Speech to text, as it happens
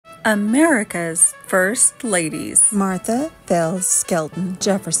America's First Ladies. Martha Wayles Skelton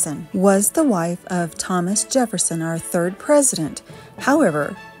Jefferson was the wife of Thomas Jefferson, our third president.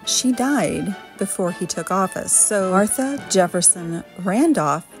 However, she died before he took office. So Martha Jefferson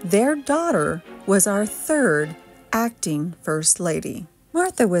Randolph, their daughter, was our third acting First Lady.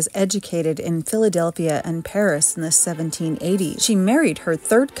 Martha was educated in Philadelphia and Paris in the 1780s. She married her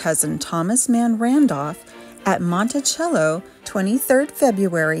third cousin, Thomas Mann Randolph, at Monticello, 23rd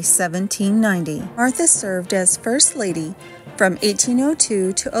February 1790. Martha served as First Lady from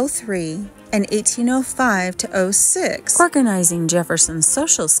 1802 to 03 and 1805 to 06, organizing Jefferson's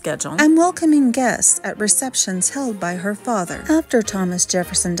social schedule and welcoming guests at receptions held by her father. After Thomas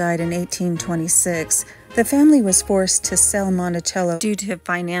Jefferson died in 1826, the family was forced to sell Monticello due to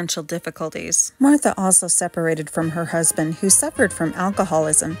financial difficulties. Martha also separated from her husband, who suffered from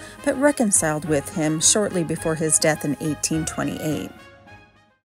alcoholism, but reconciled with him shortly before his death in 1828.